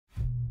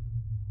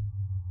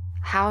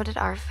How did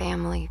our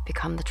family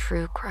become the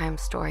true crime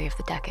story of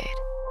the decade?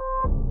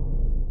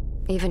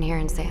 Even here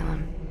in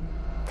Salem,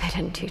 they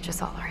didn't teach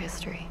us all our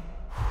history.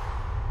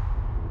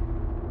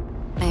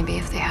 Maybe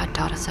if they had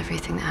taught us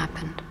everything that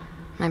happened,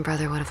 my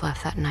brother would have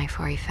left that knife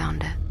where he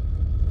found it.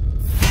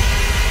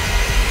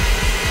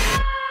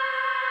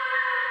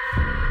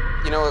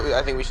 You know what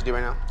I think we should do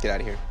right now? Get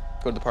out of here.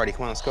 Go to the party.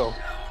 Come on, let's go.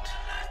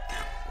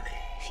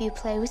 If you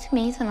play with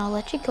me, then I'll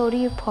let you go to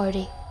your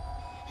party,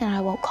 and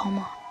I won't call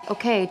Mom.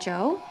 Okay,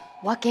 Joe,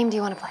 what game do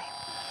you want to play?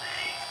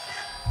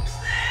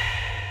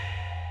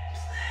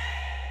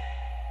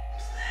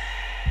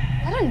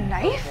 Is that a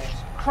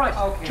knife? Christ,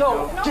 okay,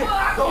 Joe,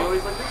 go.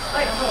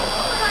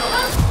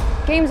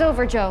 Game's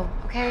over, Joe,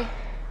 okay?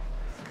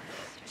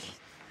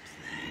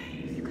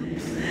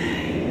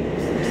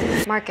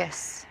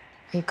 Marcus,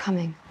 are you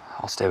coming?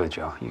 I'll stay with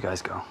Joe. You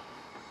guys go.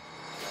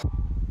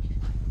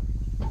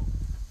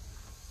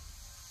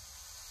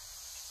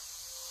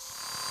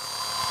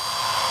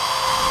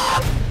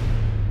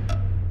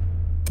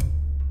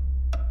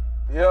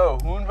 Yo,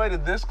 who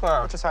invited this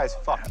clown? Just high as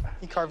fuck.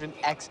 He carved an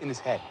X in his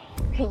head.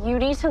 Okay, you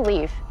need to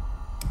leave.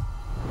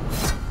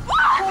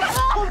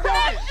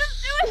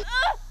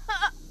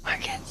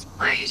 Marcus,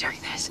 why are you doing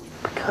this?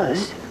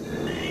 Because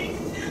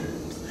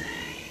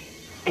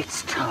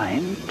it's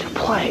time to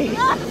play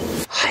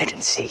hide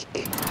and seek.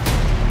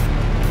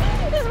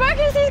 It's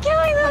Marcus, he's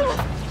killing them!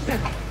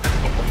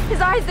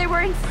 His eyes, they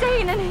were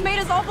insane, and he made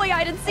us all play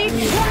hide and seek.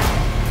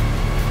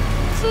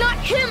 It's not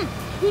him!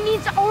 He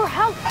needs our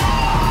help!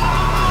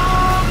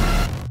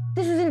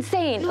 This is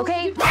insane,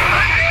 okay?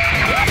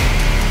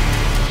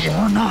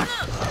 You're not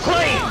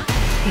playing!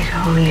 It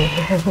only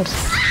ends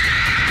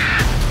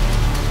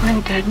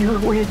when Daniel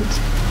wins.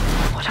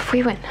 What if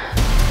we win?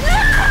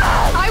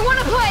 I want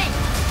to play!